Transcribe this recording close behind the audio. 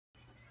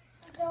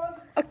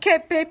Okay,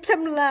 babes,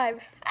 I'm live.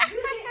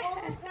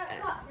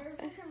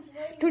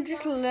 Don't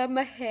just love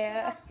my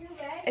hair.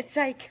 It's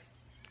like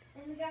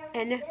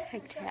in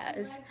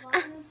pigtails.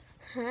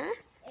 Huh?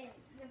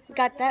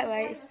 Got that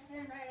right.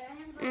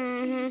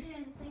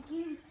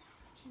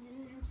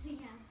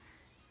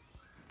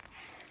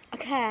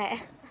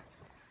 Okay.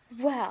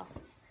 Well.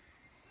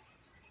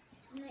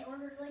 And they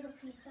ordered like a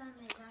pizza and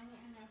they brought it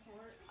in their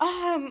fort.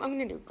 I'm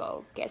gonna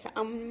go get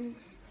some.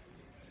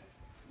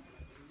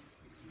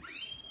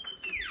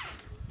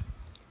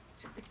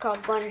 So it's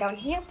called going down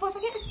here for a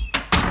second.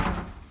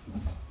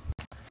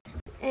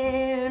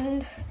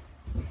 And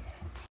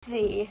let's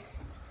see.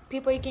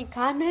 People, you can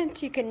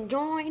comment, you can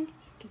join, you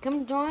can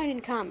come join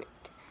and comment.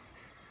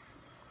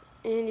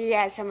 And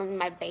yeah, some in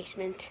my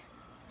basement.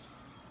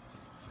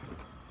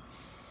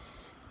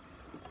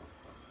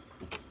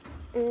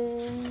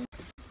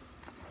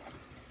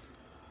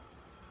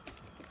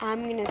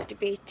 I'm gonna have to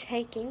be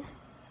taking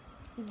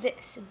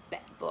this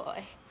bad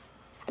boy.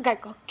 I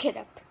gotta go get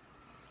up.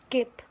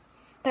 Get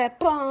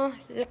Peppa,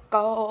 let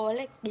go,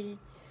 let me.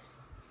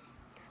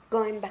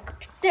 Going back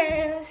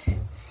upstairs.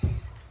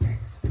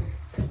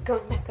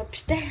 Going back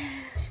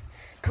upstairs.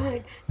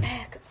 Going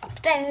back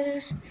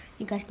upstairs.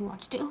 You guys can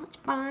watch too, it's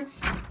fine.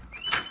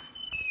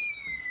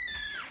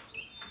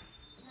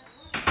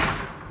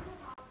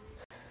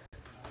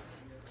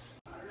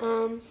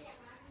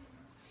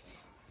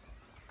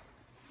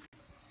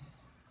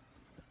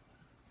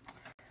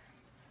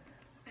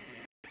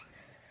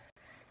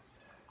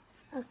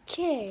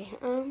 Okay,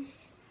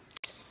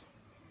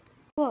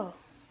 whoa,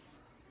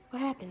 what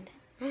happened?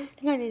 I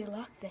think I need to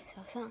lock this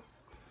or something.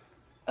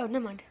 Oh,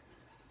 never mind.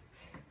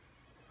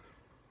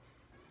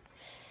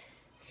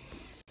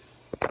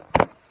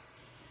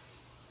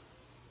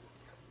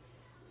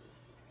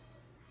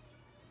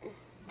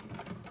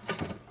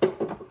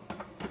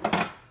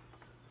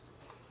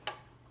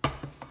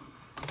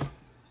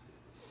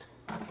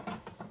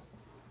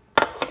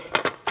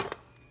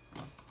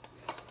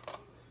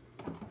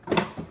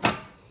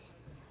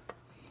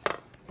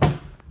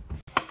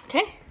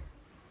 Okay.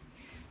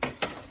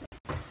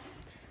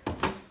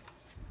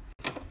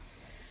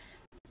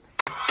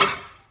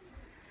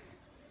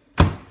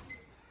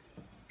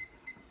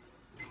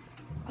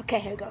 Okay,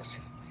 here it goes.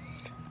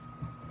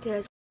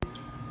 There's.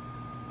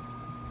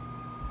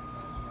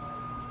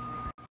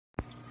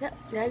 Yep,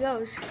 there it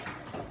goes.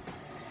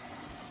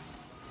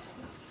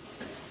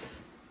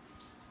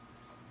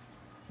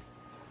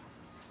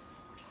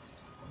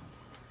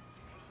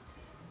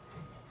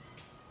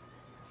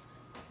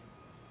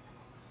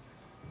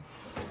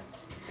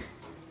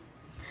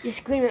 Your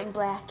screen went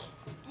black.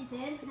 It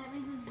did? That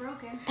means it's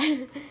broken.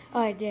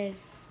 Oh, I did.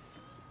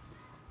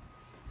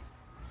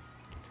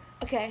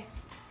 Okay.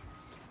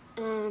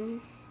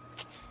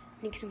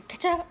 Need some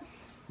ketchup.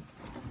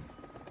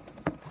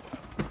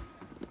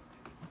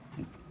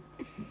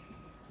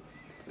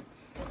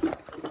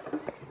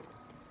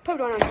 Probably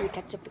don't want to do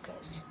ketchup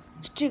because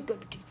it's too good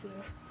to be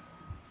true.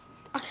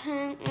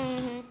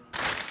 Okay.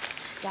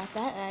 Got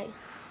that right.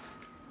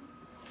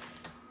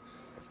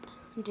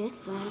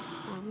 Different.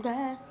 I'm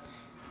good.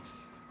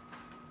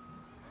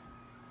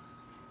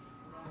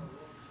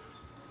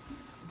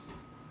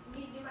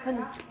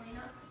 Honey,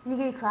 you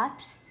get your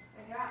claps?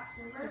 My drops,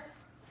 remember?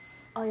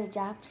 Oh, your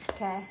drops?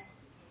 Okay.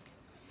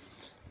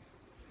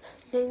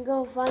 Then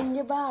go find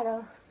your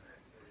bottle.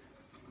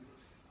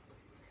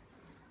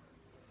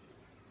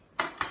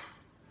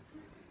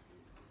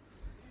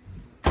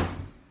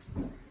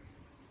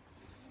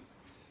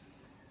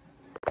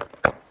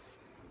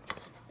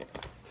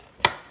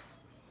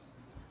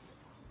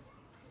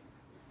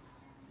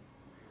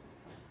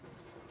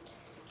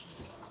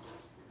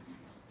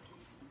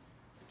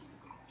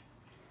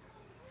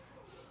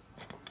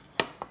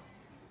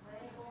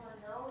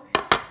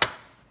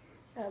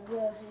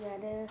 Yeah,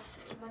 there.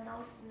 My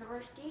nose is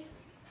nasty.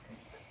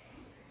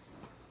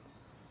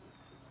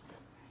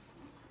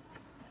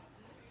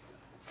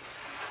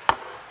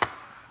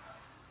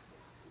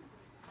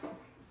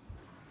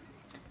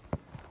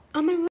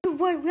 I'm in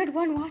we had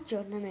one watcher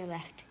and then they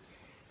left.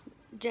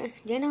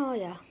 Jenna,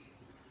 yeah.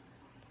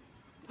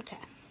 Okay.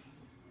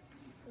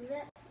 Who's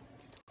that?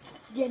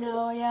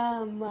 Jenna,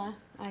 yeah,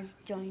 I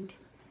joined.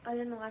 Oh,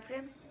 you're in the live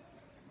stream?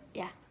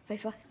 Yeah,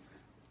 Facebook.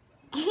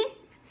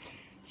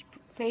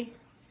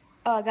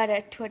 Oh, I got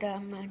a Twitter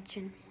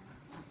mention.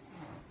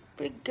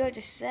 Pretty good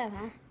to say,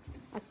 huh?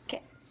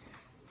 Okay.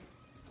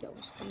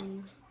 Those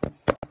things.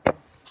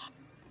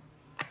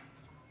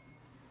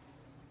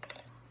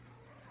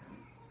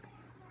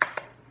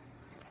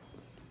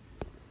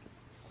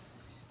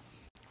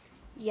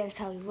 Yeah, that's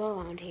how we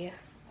roll around here.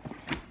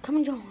 Come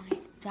and join.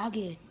 It's all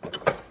good.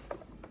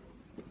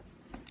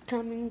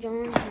 Come and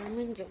join, come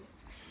and join.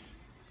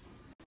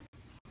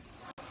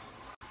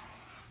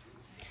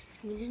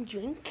 Need a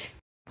drink.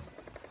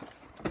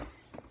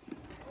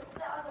 What's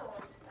the other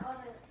one? The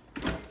other.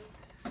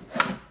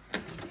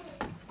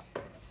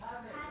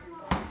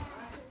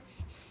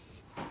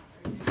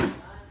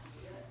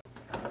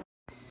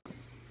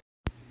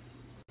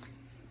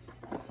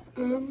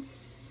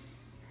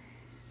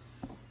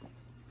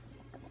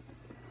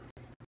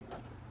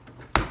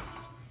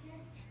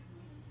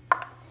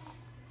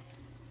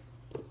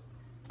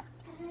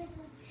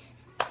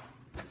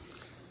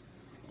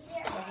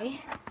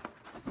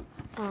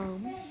 There's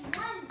one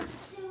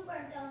super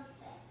dumb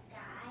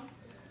guy.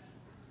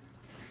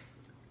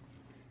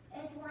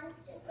 There's one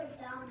super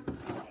dumb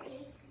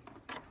fairy.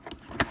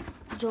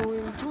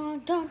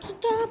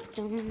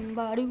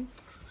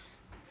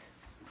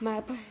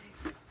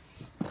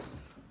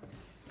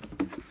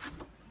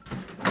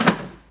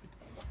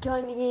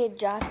 Can we need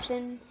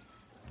Jobson?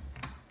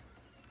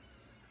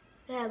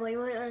 Yeah, but you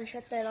might want to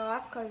shut that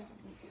off because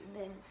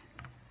then.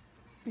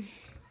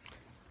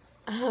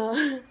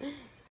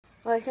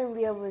 Well, it's gonna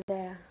be over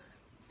there.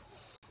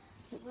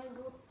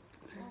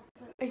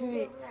 It's gonna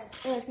be.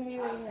 Yeah, it's gonna be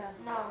right here.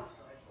 No.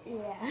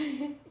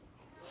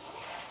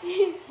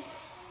 Yeah.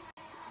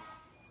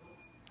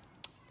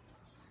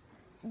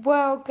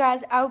 Well,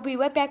 guys, I'll be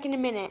right back in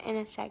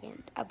a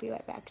second. I'll be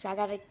right back. So I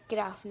gotta get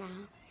off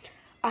now.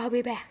 I'll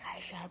be back,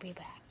 guys. I'll be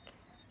back.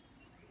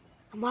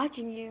 I'm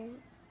watching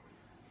you.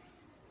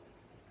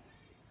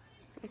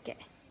 Okay.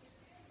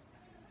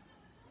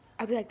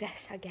 I'll be like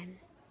this again.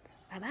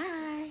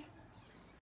 Bye-bye.